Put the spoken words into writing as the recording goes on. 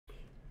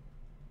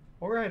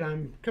All right,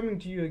 I'm coming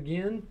to you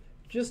again,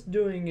 just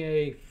doing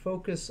a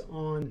focus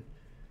on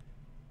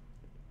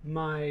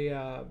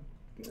my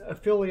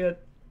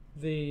affiliate,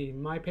 the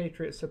My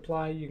Patriot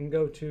Supply. You can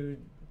go to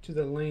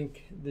the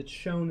link that's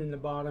shown in the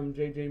bottom,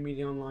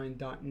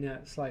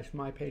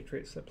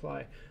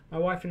 jjmediaonline.net/mypatriotsupply. My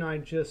wife and I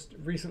just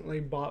recently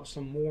bought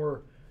some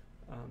more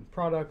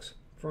products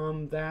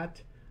from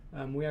that.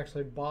 We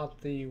actually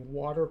bought the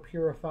water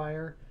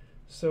purifier.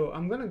 So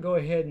I'm going to go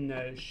ahead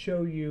and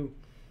show you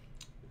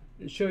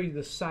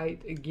the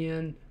site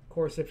again. Of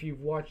course, if you've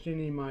watched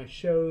any of my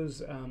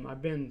shows,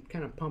 I've been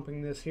kind of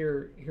pumping this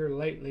here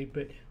lately,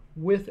 but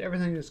with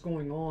everything that's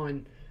going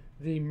on,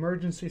 the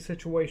emergency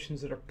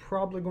situations that are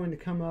probably going to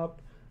come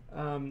up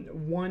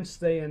once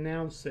they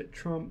announce that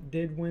Trump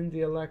did win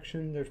the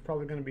election, there's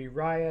probably going to be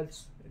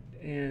riots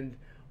and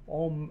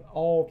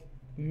all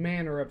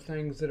manner of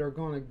things that are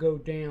going to go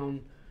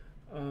down.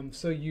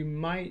 So you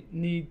might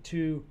need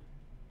to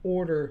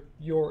order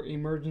your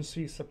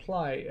emergency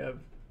supply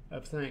of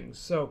things.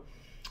 So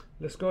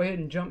let's go ahead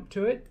and jump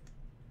to it.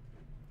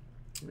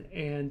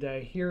 And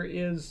here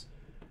is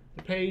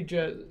the page.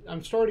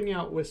 I'm starting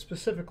out with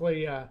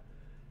specifically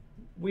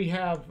we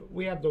have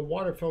the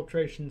water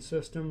filtration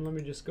system. Let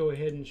me just go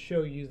ahead and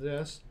show you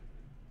this.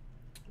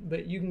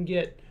 But you can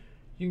get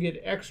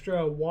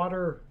extra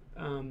water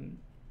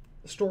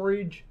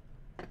storage,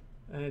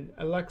 an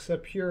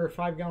Alexapure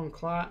 5-gallon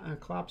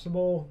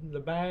collapsible, the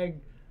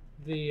bag,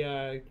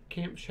 the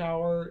camp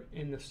shower,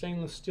 and the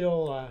stainless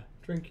steel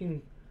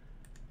drinking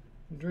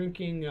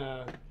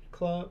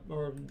cup.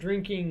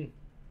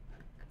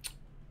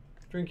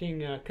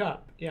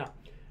 Yeah,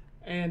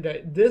 and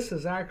this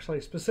is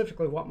actually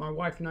specifically what my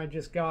wife and I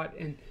just got,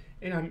 and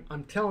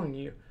I'm telling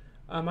you,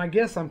 I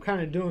guess I'm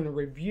kind of doing a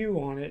review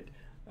on it.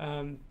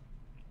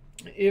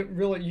 It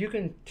really, you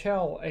can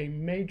tell a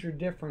major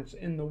difference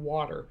in the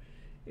water.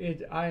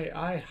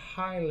 I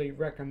highly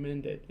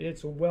recommend it.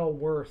 It's well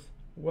worth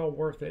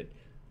it.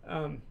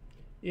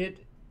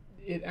 It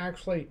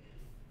actually,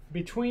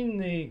 between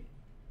the,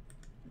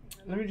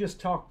 let me just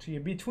talk to you,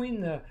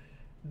 between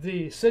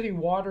the city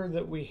water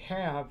that we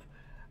have,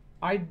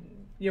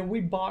 we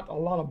bought a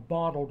lot of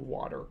bottled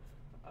water,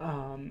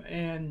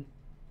 and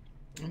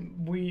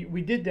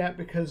we did that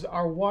because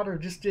our water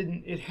just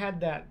didn't, it had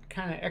that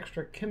kind of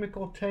extra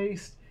chemical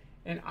taste,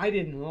 and I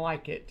didn't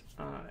like it,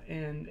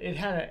 and it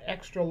had an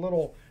extra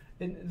little,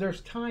 and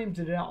there's times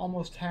that it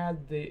almost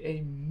had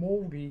a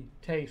moldy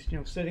taste,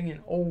 sitting in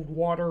old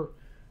water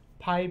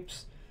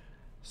pipes.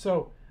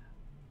 So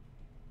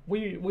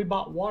we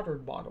bought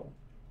watered bottle,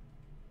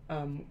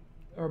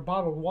 or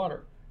bottled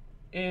water,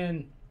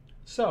 and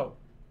so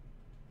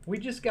we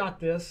just got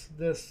this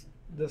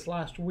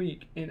last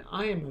week, and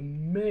I am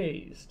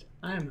amazed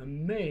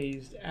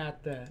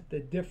at the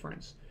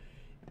difference.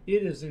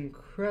 It is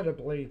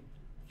incredibly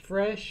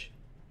fresh,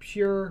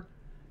 pure,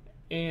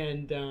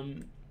 and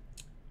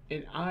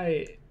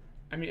I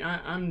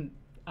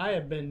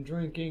have been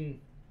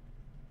drinking.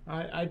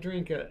 I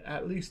drink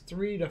at least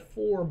 3 to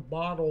 4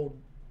 bottled,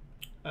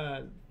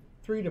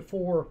 3 to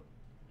 4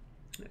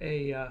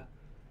 a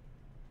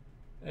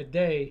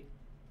day,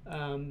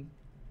 and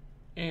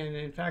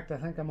in fact, I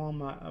think I'm on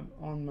my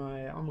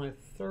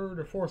third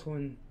or fourth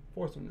one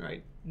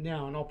right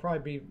now, and I'll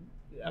probably be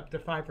up to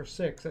 5 or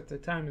 6 at the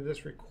time of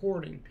this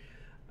recording,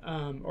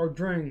 or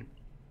during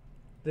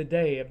the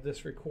day of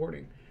this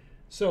recording.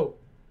 So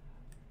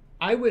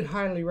I would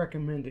highly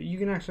recommend it. You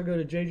can actually go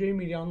to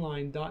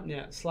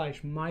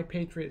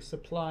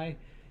jjmediaonline.net/mypatriotsupply.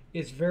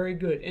 It's very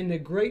good. And the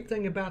great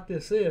thing about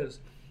this is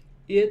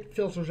it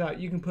filters out.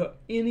 You can put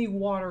any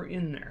water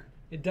in there.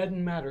 It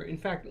doesn't matter. In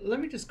fact,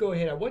 let me just go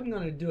ahead. I wasn't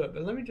going to do it,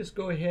 but let me just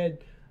go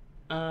ahead.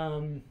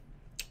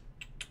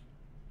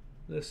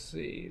 Let's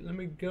see. Let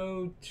me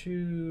go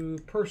to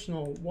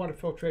personal water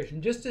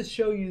filtration just to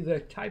show you the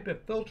type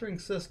of filtering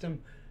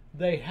system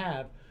they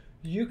have.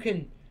 You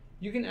can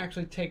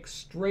actually take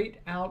straight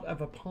out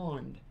of a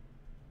pond,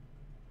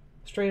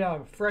 straight out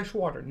of fresh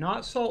water,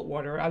 not salt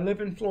water. I live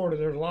in Florida.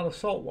 There's a lot of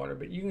salt water,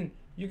 but you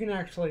can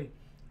actually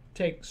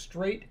take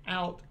straight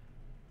out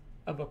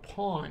of a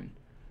pond.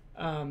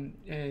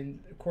 And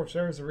of course,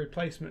 there's a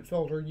replacement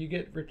filter. You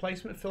get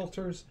replacement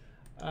filters,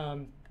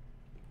 and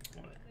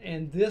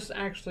this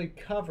actually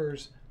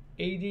covers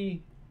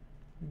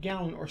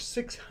 80-gallon or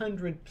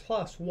 600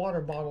 plus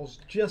water bottles.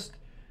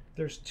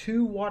 There's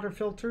 2 water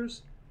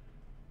filters.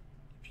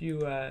 If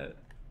you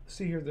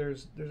see here,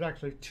 there's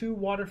actually 2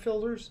 water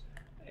filters,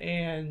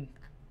 and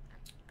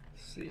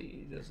let's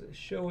see, does it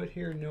show it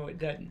here? No, it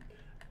doesn't.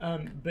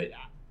 But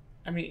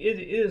I mean, it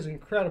is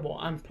incredible.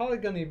 I'm probably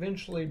going to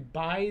eventually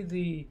buy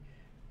the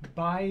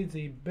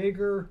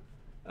bigger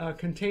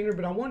container,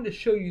 but I wanted to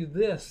show you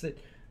this,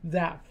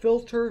 that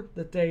filter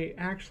that they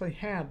actually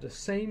have, the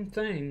same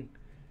thing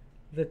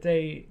that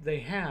they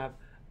have,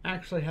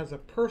 actually has a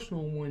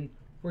personal one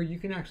where you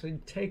can actually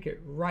take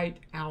it right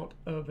out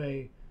of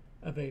a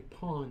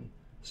pond.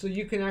 So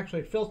you can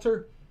actually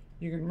filter,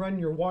 you can run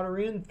your water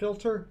in,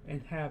 filter,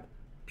 and have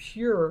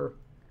pure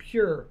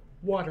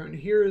water. And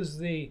here is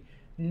the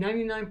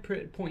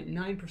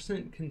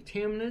 99.9%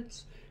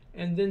 contaminants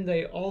and then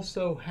they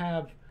also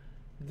have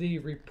the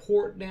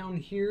report down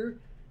here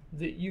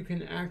that you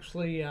can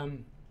actually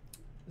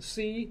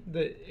see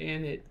that,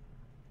 and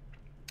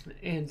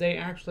they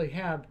actually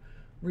have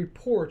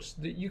reports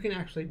that you can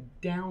actually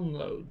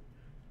download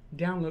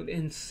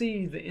and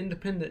see the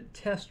independent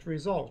test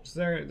results.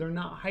 They're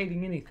not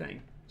hiding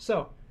anything.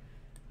 So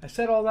I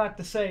said all that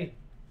to say,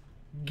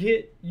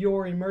 get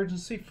your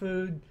emergency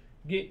food,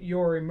 get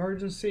your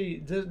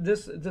emergency,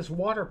 this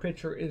water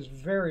pitcher is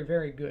very,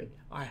 very good.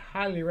 I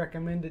highly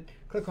recommend it.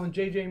 Click on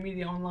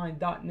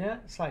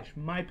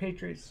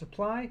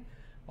jjmediaonline.net/mypatriotsupply.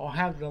 I'll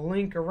have the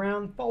link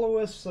around. Follow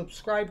us,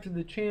 subscribe to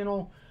the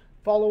channel,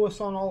 follow us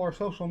on all our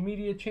social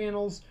media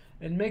channels,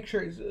 and make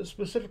sure,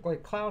 specifically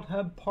Cloud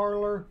Hub,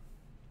 Parler,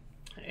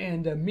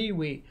 and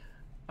MeWe.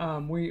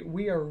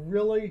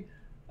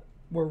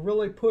 We're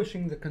really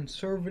pushing the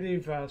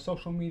conservative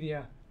social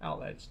media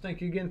outlets.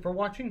 Thank you again for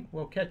watching.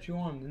 We'll catch you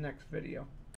on the next video.